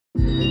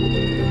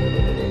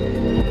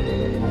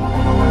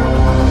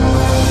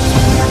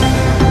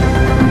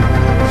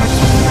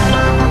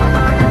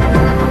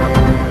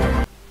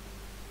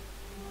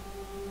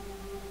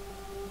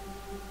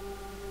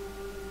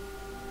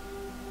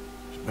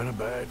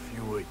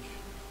few weeks.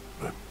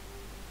 But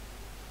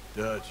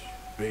Dutch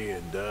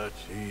being Dutch,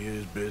 he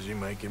is busy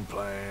making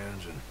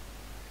plans, and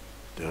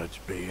Dutch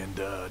being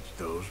Dutch,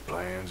 those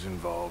plans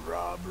involve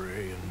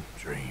robbery and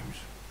dreams.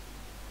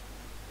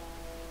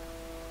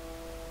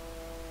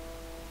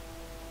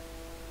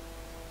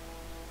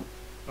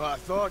 Well, I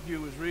thought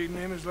you was reading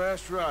him his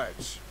last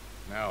rites.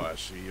 Now I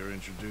see you're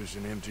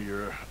introducing him to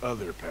your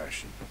other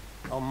passion.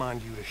 I'll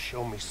mind you to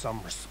show me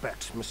some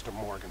respect, Mr.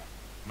 Morgan.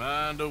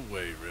 Mind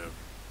away, Reverend.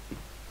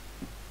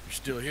 You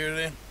still here,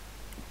 then?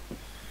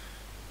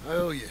 I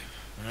owe you.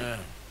 Yeah.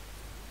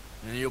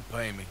 And you'll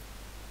pay me.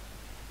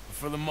 But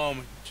for the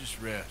moment, just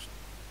rest.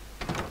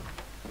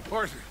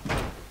 Arthur,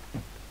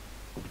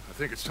 I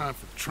think it's time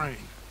for the train.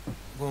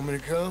 Want me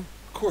to come?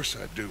 Of course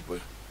I do, but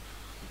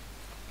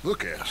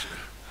look at you.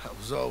 I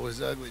was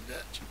always ugly,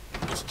 Dutch.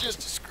 It's just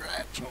a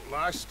scratch. Don't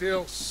lie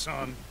still,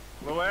 son.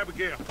 Hello,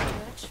 Abigail.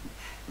 Dutch,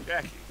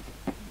 Jackie.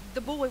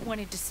 the boy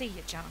wanted to see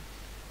you, John.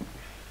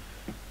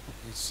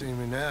 He'd see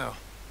me now.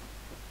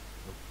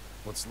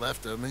 What's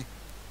left of me?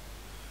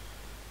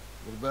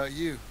 What about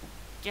you?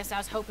 Guess I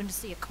was hoping to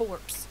see a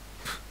corpse.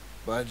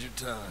 Bide your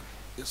time.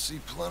 You'll see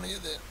plenty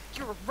of them.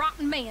 You're a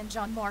rotten man,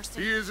 John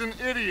Marston. He is an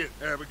idiot,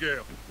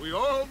 Abigail. We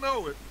all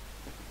know it.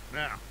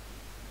 Now,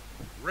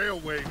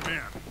 railway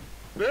men.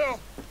 Bill,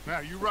 now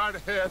you ride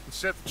ahead and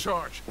set the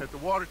charge at the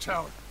water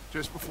tower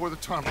just before the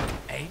tunnel.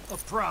 Ain't a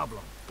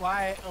problem.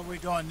 Why are we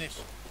doing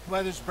this?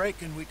 Weather's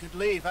breaking, we could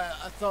leave. I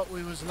thought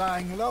we was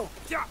lying low.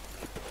 Yeah,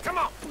 come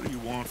on. What do you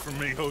want from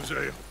me,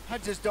 Hosea? I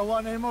just don't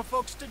want any more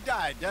folks to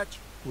die, Dutch.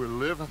 We're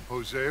living,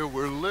 Hosea,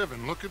 we're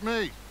living. Look at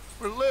me.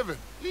 We're living,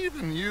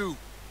 even you.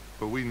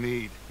 But we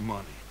need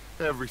money.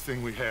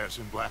 Everything we has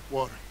in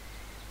Blackwater.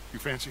 You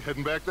fancy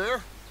heading back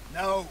there?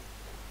 No.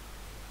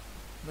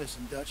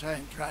 Listen, Dutch, I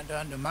ain't trying to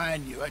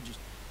undermine you. I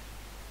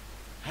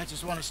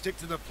just want to stick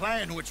to the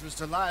plan, which was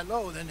to lie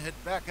low, then head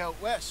back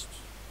out west.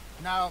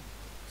 Now,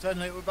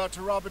 suddenly we're about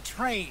to rob a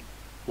train.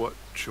 What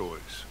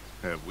choice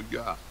have we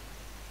got?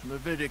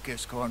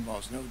 Leviticus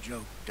Cornwall's no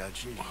joke,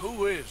 Dutch.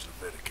 Who is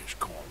Leviticus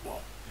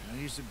Cornwall?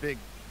 He's a big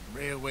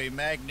railway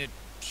magnate,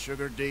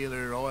 sugar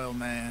dealer, oil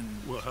man.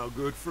 Well, how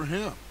good for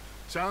him.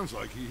 Sounds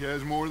like he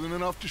has more than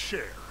enough to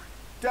share.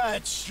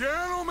 Dutch!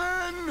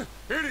 Gentlemen,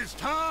 it is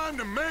time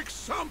to make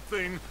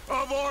something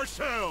of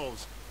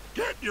ourselves.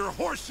 Get your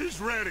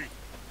horses ready.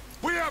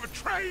 We have a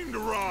train to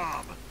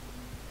rob.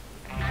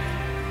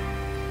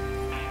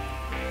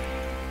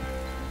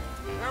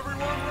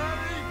 Everyone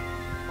ready?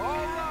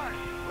 All right,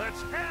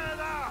 let's head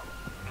out.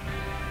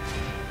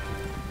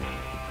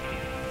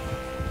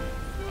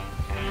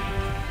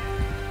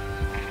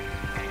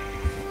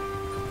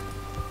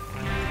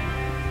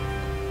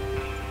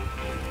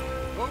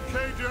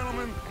 Okay,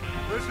 gentlemen,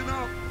 listen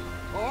up,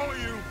 all of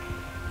you.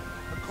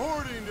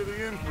 According to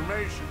the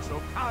information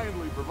so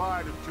kindly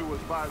provided to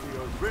us by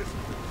the O'Driscolls,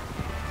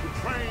 the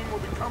train will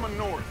be coming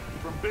north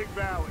from Big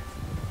Valley.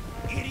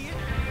 Idiot!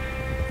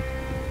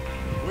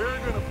 We're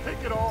gonna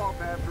pick it off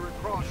after it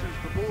crosses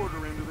the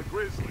border into the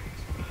Grizzlies.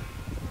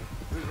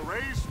 There's a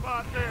raised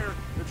spot there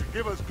that should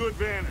give us good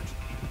vantage.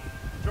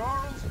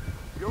 Charles,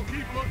 you'll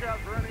keep lookout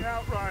for any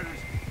outriders.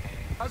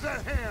 How's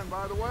that hand,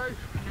 by the way?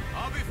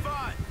 I'll be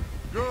fine.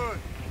 Good.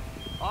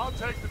 I'll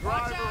take the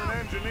driver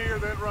and engineer,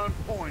 then run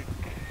point.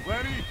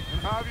 Lenny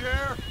and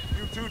Javier,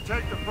 you two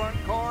take the front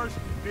cars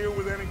and deal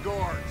with any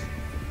guards.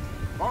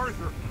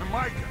 Arthur and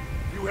Micah,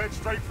 you head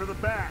straight for the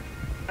back.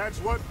 That's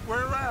what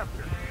we're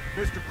after.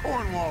 Mr.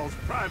 Cornwall's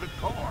private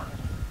car.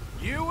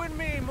 You and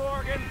me,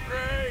 Morgan.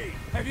 Great.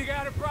 Have you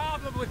got a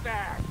problem with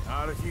that?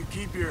 Not if you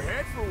keep your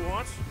head for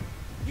once.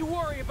 You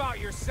worry about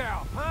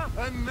yourself, huh?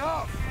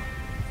 Enough!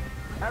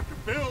 After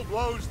Bill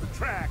blows the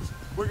tracks,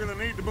 we're gonna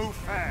need to move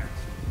fast.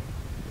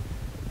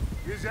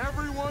 Is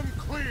everyone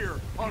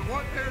clear on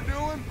what they're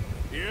doing?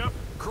 Yep.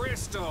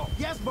 Crystal.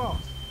 Yes,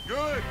 boss.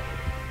 Good.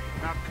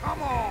 Now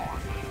come on.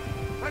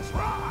 Let's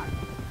ride.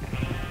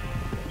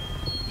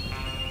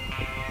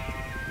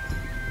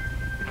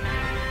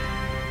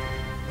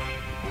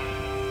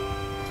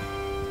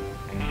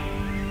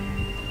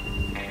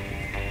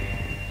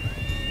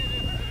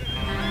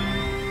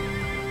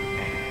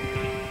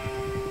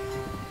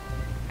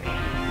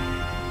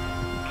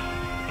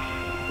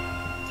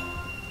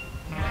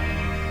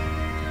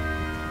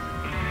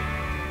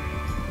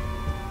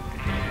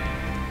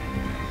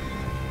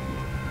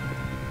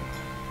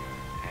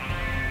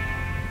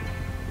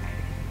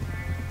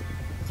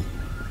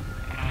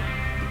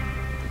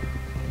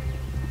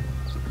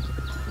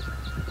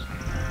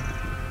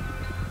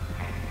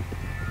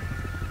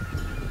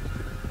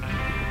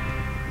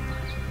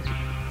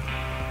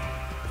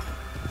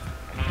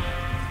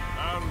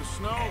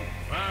 Snow,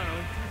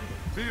 finally.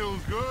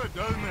 Feels good,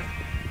 doesn't it?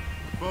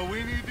 But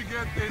we need to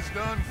get this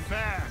done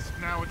fast,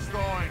 now it's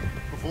thawing,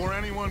 before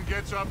anyone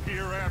gets up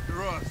here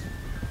after us.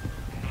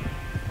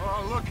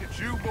 Oh, look at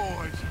you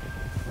boys.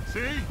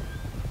 See?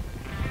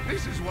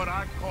 This is what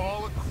I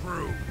call a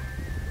crew.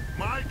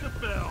 Micah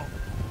Bell,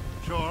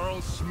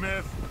 Charles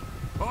Smith,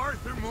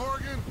 Arthur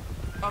Morgan,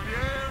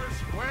 Javier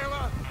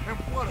Escuela, and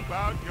what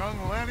about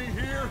young Lenny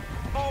here?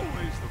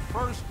 Always the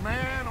first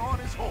man on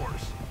his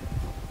horse.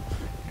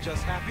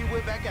 Just happy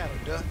we're back at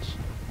it, Dutch.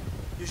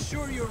 You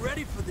sure you're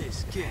ready for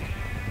this, kid?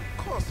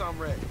 Of course I'm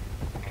ready.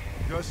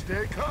 Just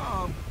stay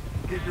calm.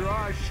 Keep your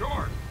eyes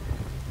sharp.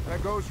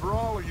 That goes for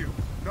all of you.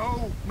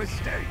 No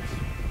mistakes.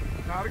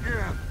 Not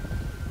again.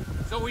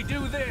 So we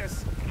do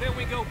this, then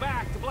we go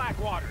back to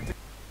Blackwater to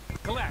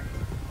collect.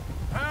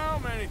 How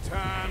many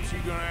times you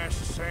gonna ask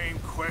the same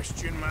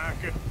question,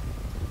 Micah?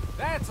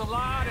 That's a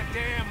lot of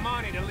damn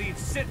money to leave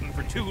sitting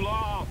for too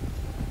long.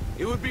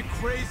 It would be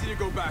crazy to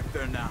go back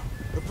there now.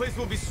 The place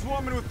will be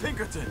swarming with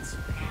Pinkertons.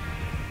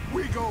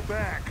 We go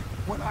back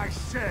when I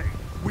say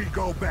we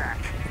go back,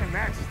 and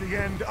that's the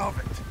end of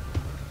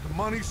it. The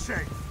money's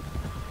safe.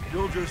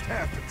 You'll just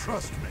have to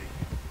trust me.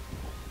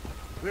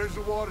 There's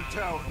the water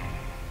tower.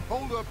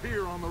 Hold up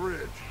here on the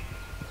ridge.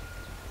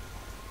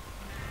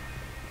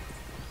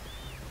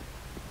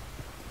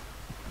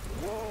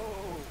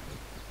 Whoa!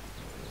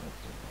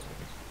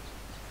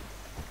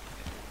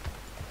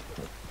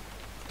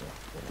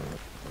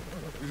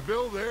 Is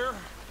Bill there?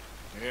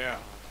 Yeah.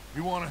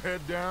 You want to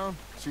head down,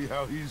 see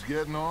how he's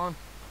getting on?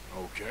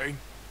 Okay.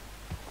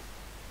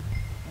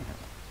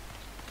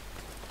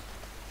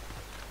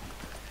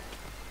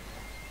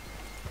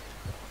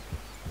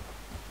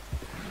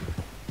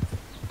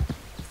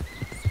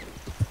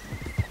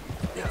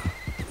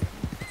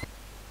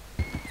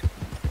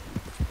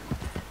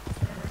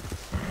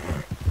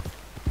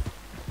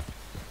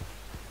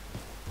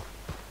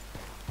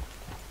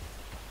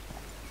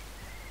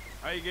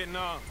 How you getting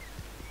on?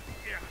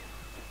 Yeah.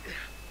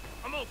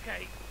 I'm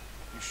okay.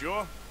 You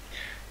sure?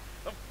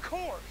 Of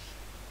course.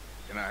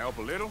 Can I help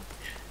a little?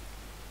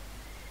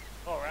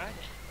 All right.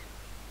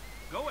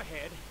 Go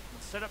ahead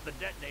and set up the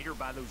detonator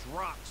by those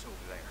rocks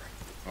over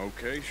there.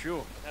 Okay,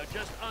 sure. Now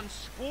just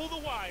unspool the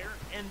wire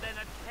and then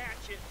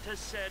attach it to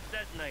said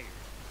detonator.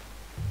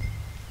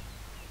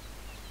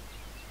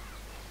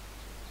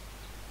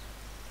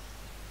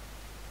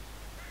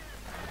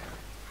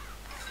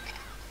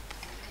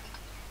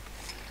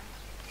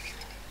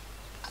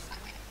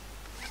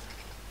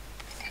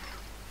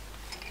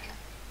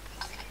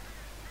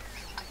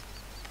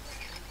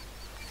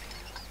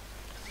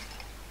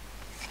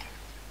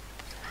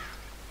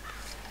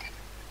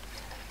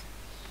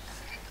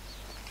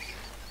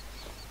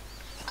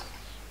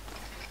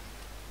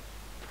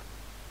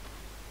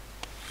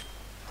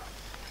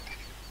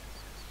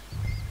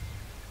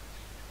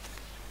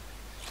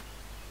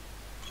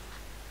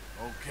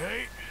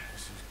 Okay,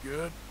 this is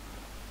good.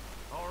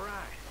 All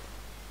right.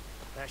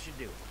 That should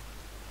do it.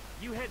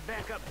 You head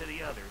back up to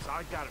the others.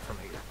 I got it from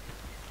here.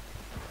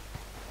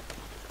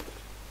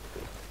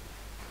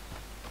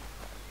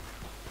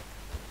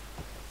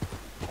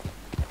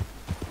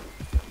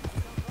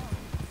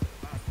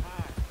 About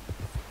time.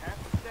 Have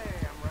to say,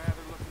 I'm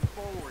rather looking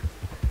forward to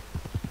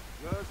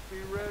it. Just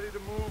be ready to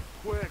move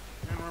quick.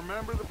 And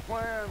remember the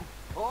plan.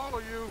 All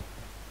of you,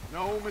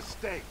 no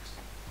mistakes.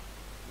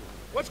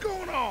 What's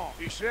going on?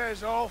 He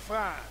says all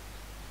fine.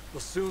 We'll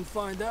soon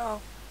find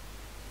out.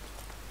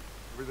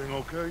 Everything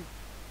okay?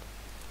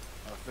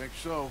 I think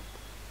so.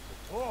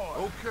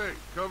 Okay,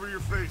 cover your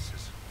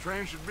faces.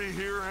 Train should be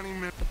here any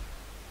minute.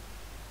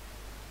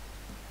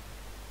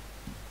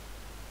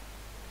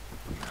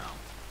 Now.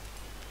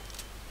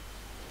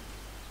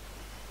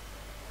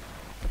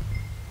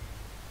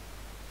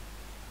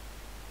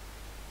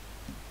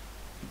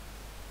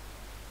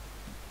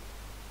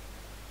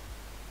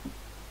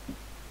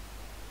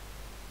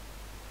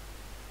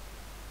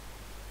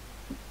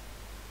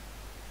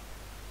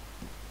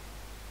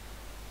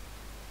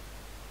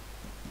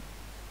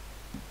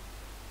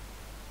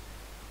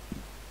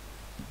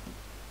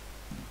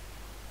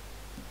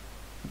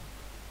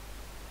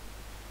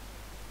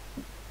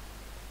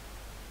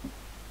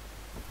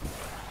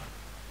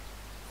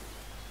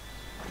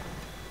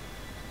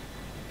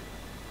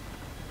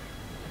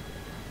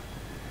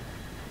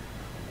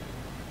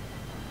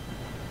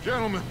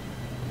 Gentlemen,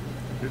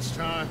 it's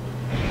time.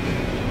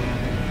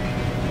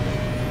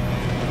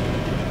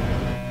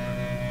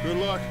 Good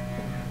luck,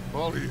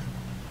 all of you.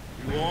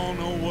 You all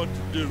know what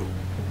to do.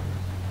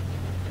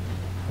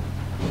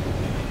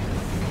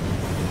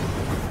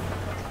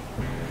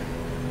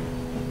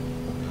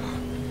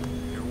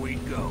 Here we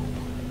go.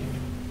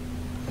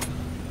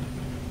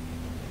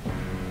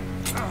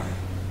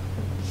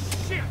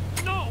 Shit,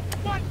 no!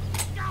 What?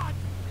 God!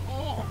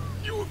 Oh,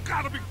 you have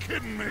got to be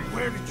kidding me!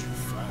 Where did you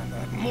find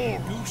that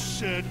moron? You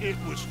said it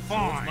was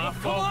fine. My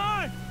fault. Come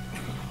on!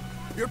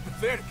 You're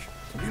pathetic.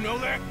 You know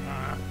that?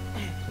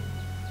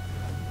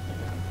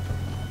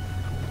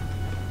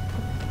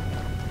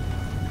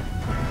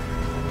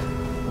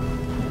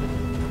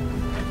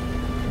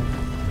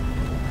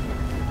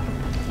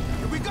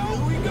 Here we go!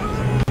 Here we go!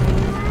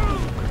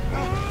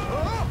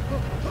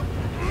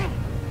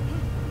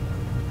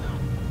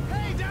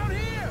 Hey, down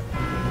here!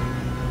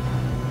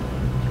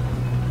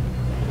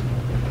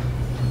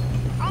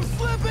 I'm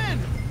slipping!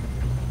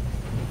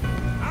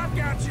 I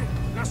got you.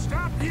 Now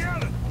stop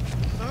yelling.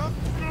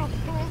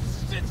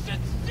 Shit, shit,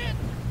 shit!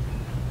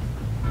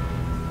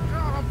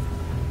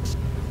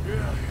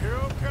 Yeah, you're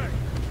okay.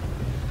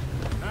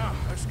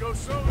 Let's go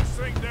slow this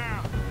thing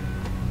down.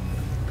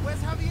 Where's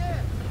Javier?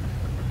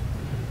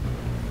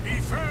 He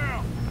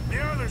fell.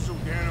 The others will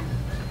get him.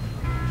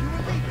 You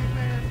and me, big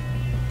man.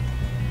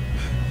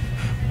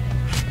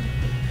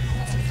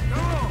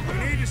 Come on, we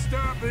need to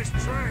stop this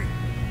train.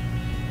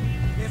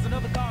 There's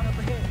another guard up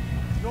ahead.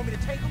 You want me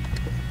to take him?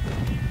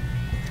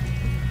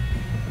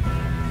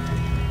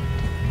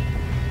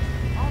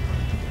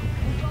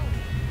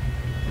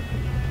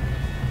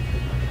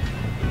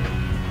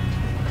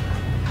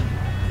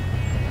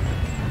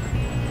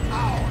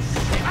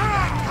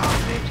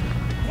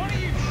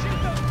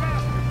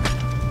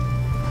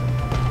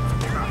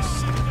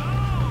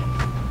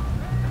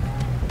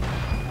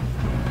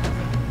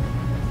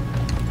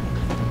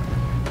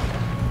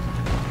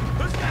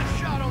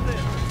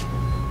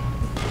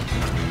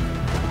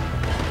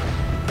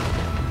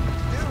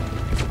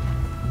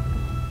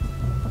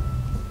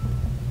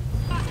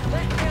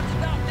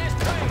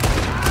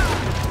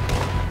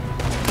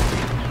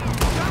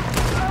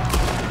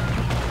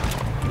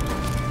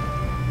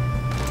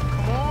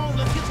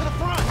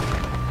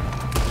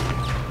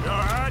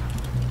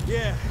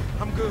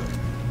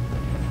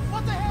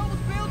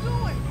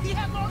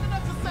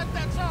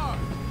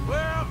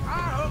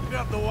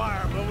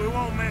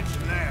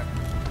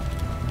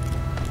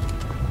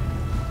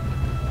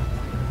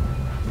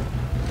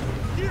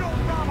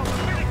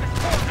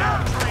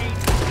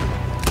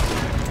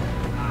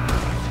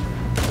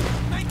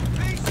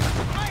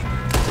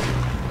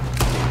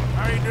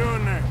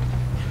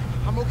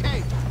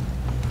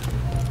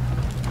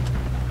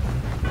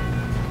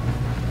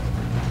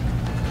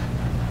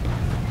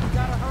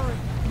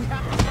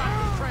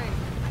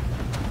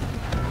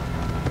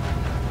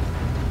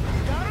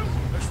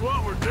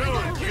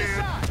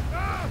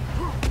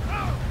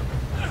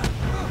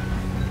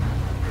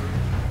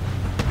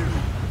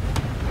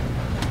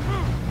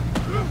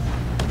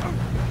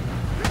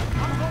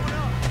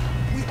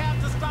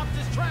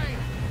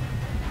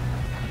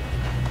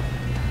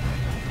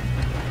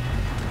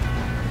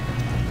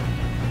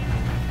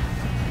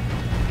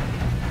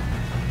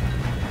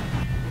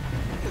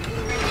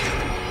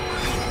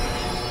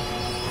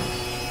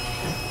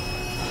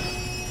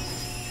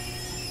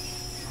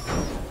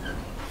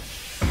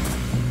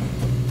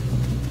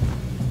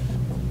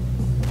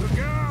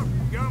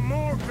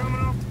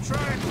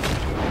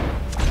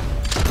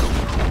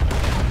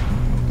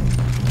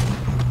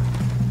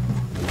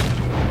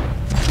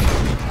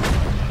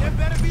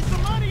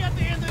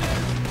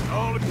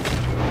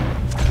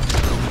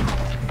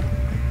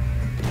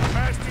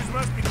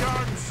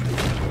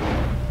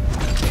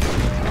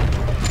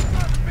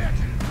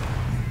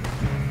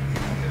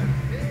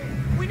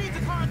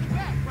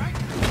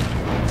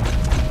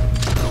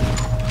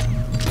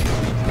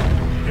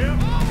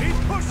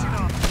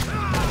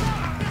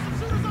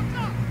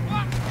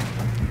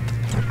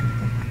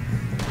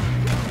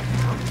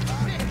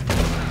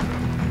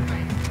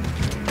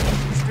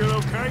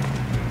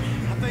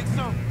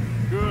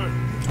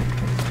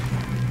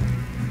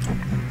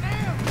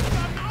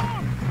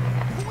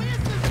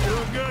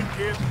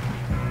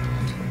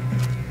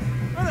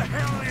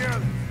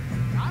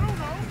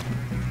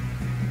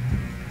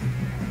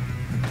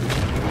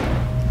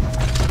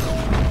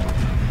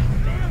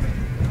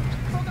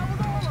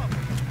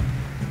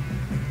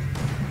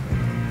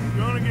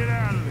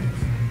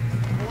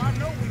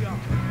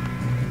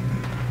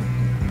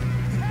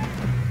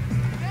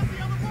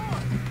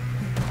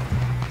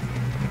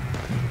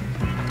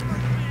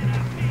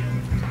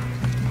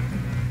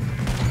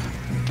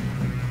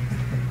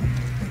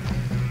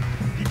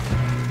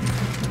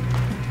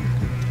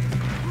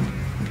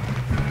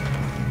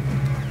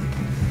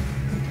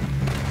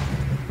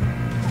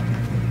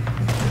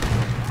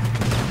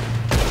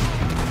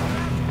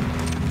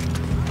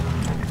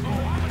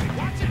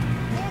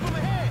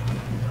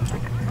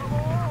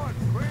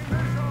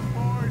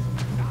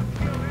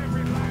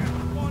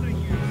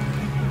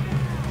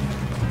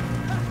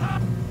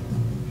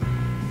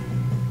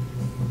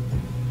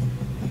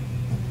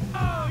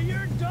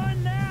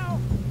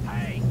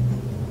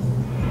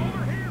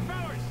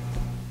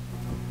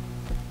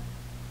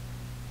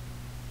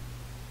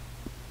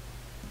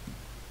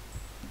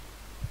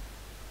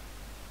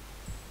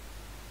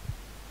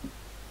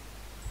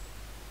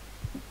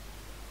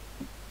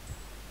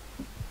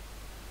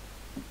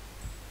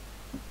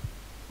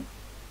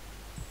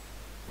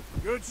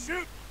 Good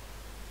shooting.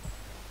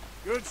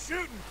 Good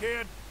shooting,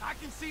 kid. I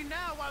can see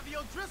now why the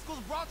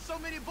O'Driscolls brought so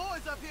many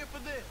boys up here for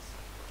this.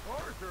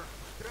 Arthur,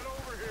 get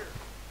over here.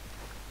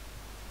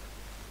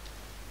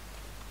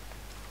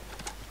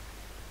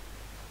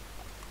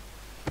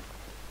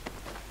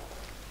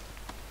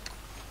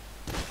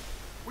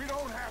 We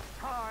don't have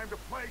time to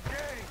play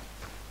games.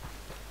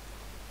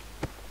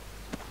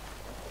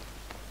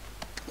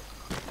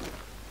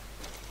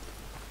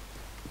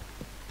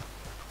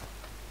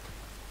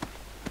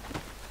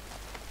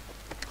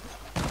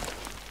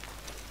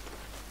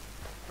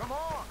 Come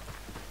on.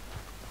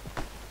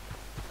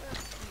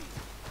 Let's see.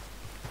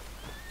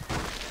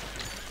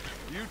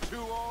 You two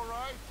all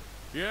right?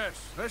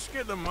 Yes, let's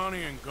get the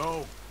money and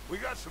go. We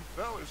got some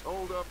fellas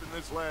holed up in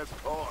this last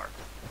car.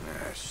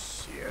 Ah,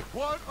 shit.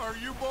 What are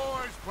you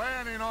boys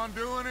planning on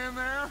doing in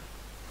there?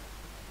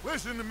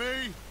 Listen to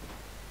me.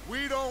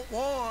 We don't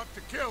want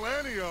to kill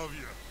any of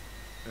you.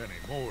 Any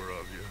more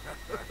of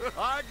you.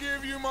 I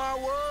give you my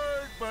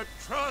word, but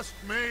trust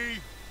me,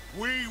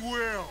 we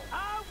will.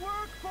 I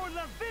work for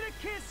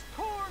Leviticus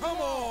Corps. Come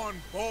on,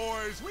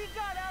 boys. We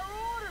got our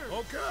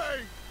orders.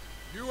 Okay.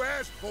 You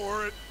asked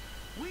for it.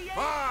 We ain't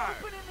 5,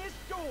 opening this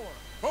door.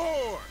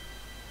 4,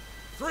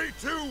 3,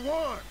 2,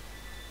 1.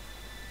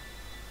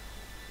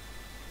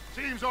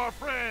 Seems our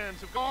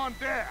friends have gone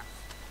deaf.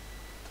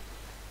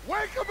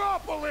 Wake them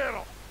up a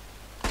little.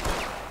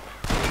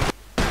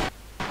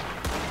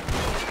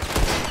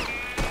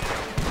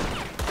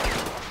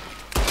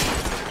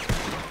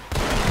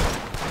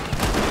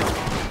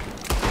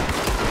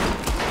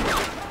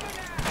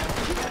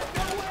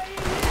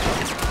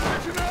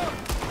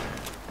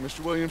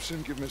 Mr.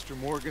 Williamson, give Mr.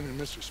 Morgan and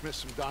Mr. Smith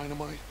some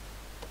dynamite.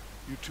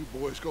 You two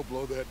boys go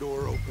blow that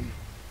door open.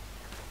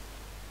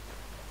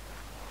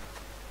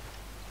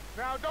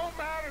 Now, don't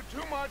matter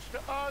too much to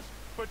us,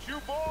 but you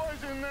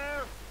boys in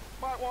there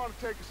might want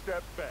to take a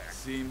step back.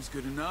 Seems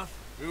good enough.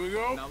 Here we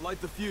go. Now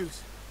light the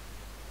fuse.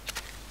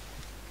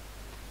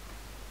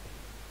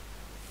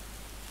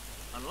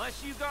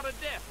 Unless you got a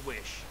death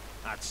wish,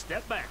 I'd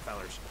step back,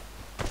 fellers.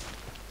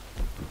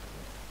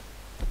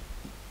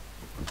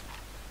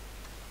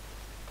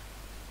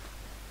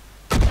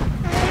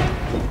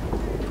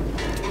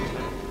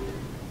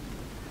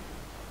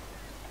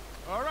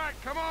 All right,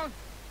 come on.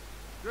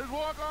 Just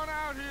walk on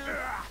out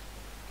here.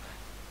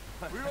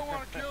 We don't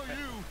want to kill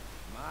you.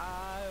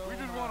 We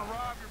just want to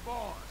rob your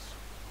boss.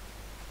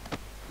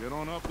 Get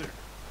on up there.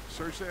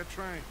 Search that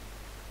train.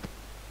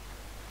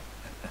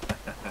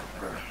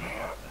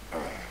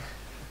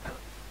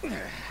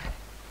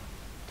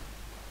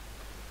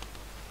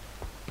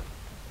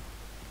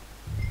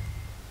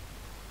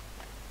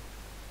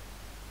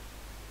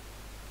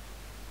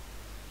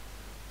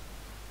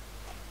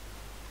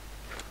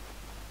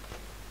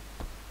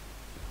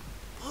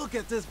 Look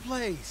at this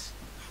place.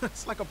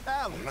 It's like a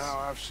palace. Now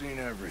I've seen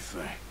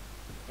everything.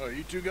 Oh,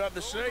 you two got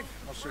the safe?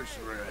 I'll search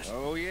the rest.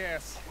 Oh,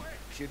 yes.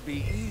 Should be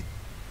easy.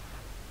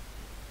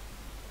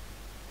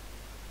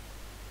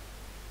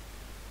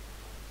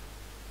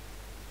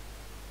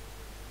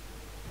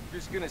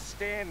 Just gonna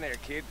stand there,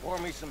 kid. Pour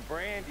me some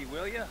brandy,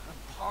 will ya?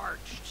 I'm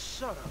parched.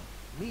 Shut up.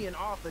 Me and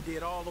Arthur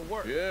did all the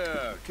work.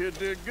 Yeah, kid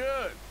did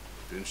good.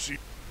 Didn't see.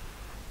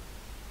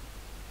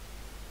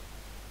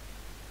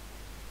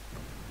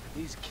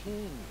 He's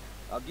king.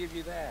 I'll give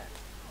you that.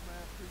 I'm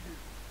after you.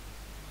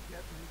 Get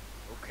me.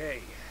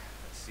 Okay,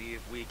 let's see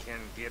if we can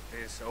get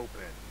this open.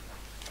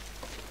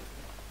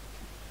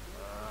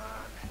 Come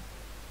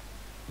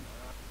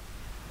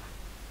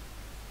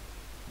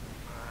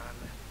on.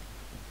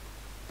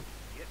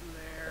 Getting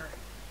there.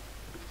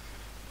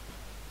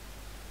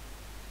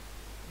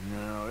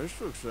 No,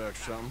 this looks like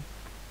something.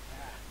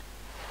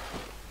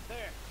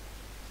 There.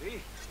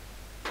 See?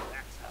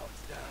 That's how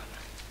it's done.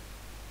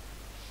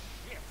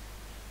 Shit.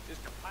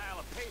 Just a pile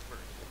of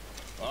papers.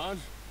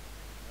 Bonds?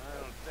 I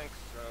don't think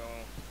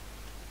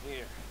so.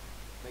 Here.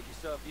 Make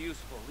yourself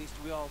useful. At least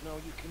we all know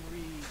you can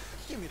read.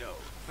 Give me those.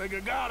 Think I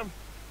got him.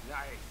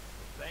 Nice.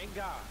 Thank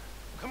God.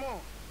 Come on.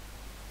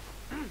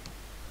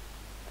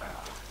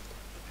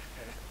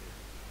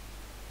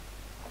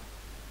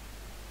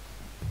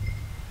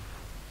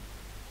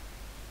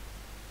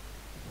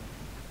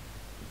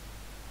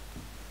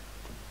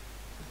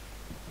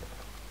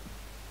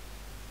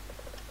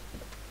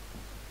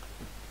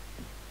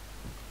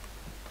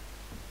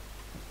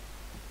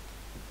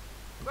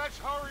 Let's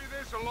hurry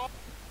this along.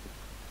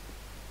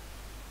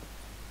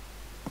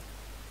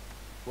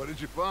 What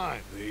did you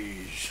find?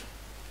 These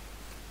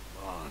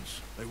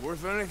bonds. They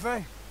worth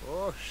anything?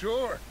 Oh,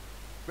 sure.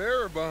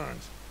 Bearer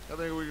bonds. I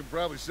think we can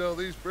probably sell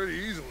these pretty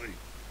easily.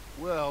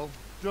 Well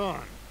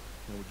done.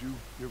 Now, would you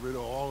get rid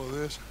of all of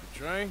this? The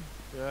train?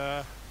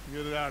 Yeah,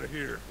 get it out of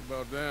here.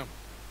 What about them?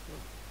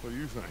 What do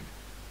you think?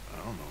 I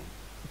don't know.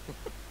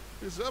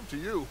 It's up to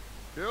you.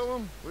 Kill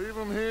them, leave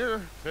them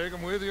here, take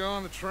them with you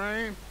on the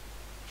train.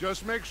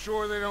 Just make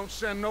sure they don't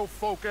send no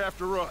folk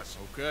after us.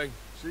 Okay.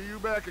 See you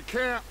back at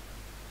camp.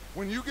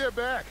 When you get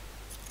back,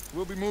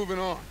 we'll be moving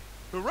on.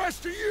 The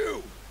rest of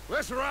you,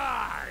 let's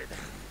ride!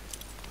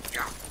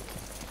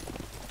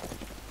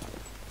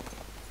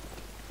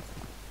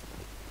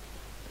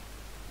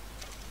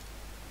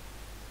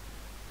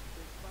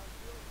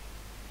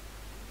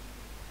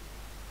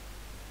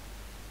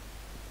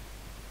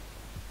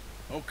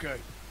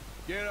 Okay.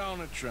 Get on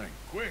the train.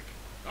 Quick.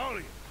 All of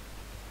you.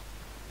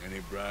 Any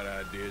bright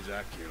ideas,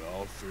 I kill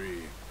all three of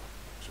you.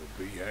 So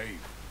behave.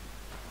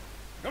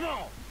 Come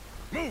on!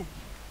 Move!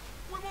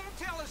 We won't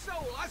tell a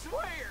soul, I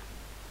swear.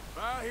 If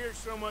I hear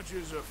so much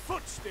as a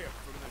footstep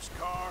from this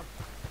car,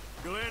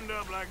 you'll end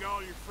up like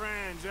all your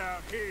friends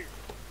out here.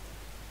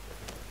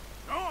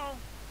 Go on!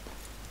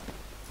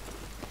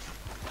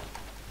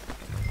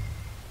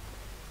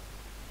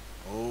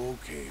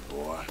 Okay,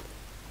 boy.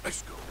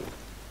 Let's go.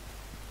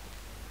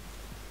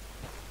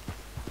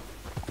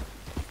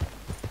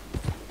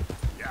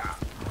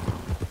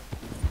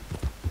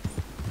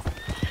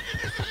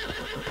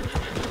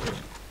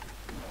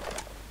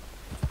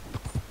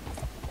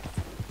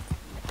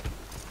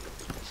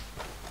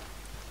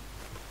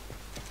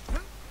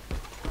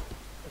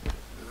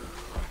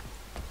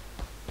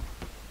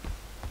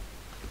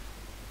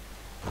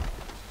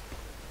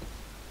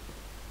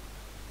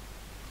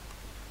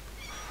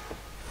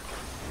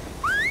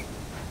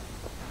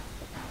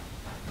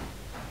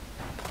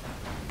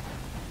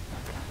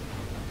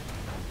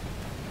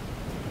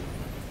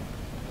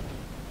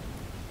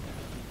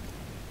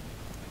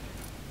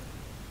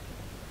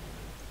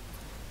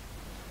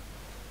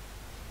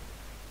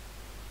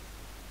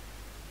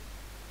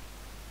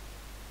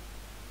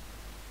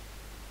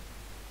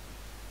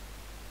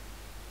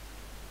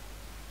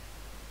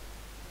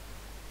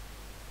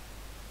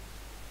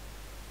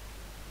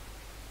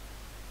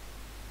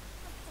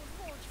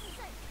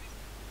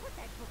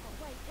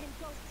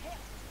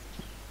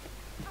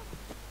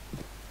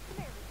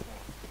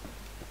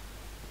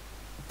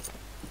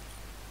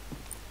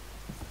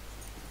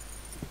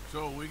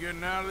 So, we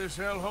getting out of this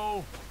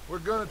hellhole? We're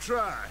gonna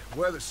try.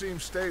 Weather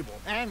seems stable.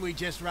 And we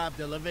just robbed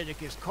the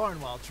Leviticus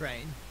Cornwall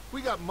train.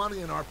 We got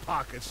money in our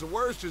pockets. The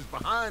worst is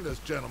behind us,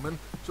 gentlemen.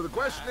 So the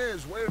question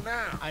is, where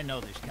now? I know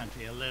this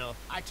country a little.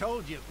 I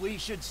told you, we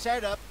should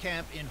set up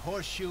camp in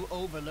Horseshoe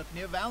Overlook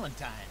near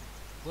Valentine.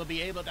 We'll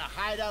be able to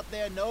hide out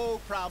there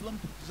no problem,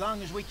 as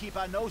long as we keep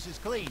our noses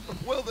clean.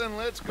 Well, then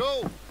let's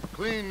go.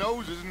 Clean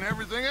noses and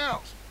everything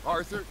else.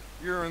 Arthur,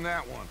 you're in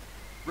that one.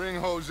 Bring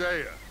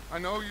Hosea. I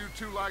know you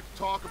two like to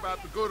talk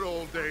about the good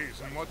old days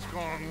and what's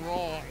gone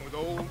wrong with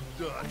old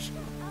Dutch.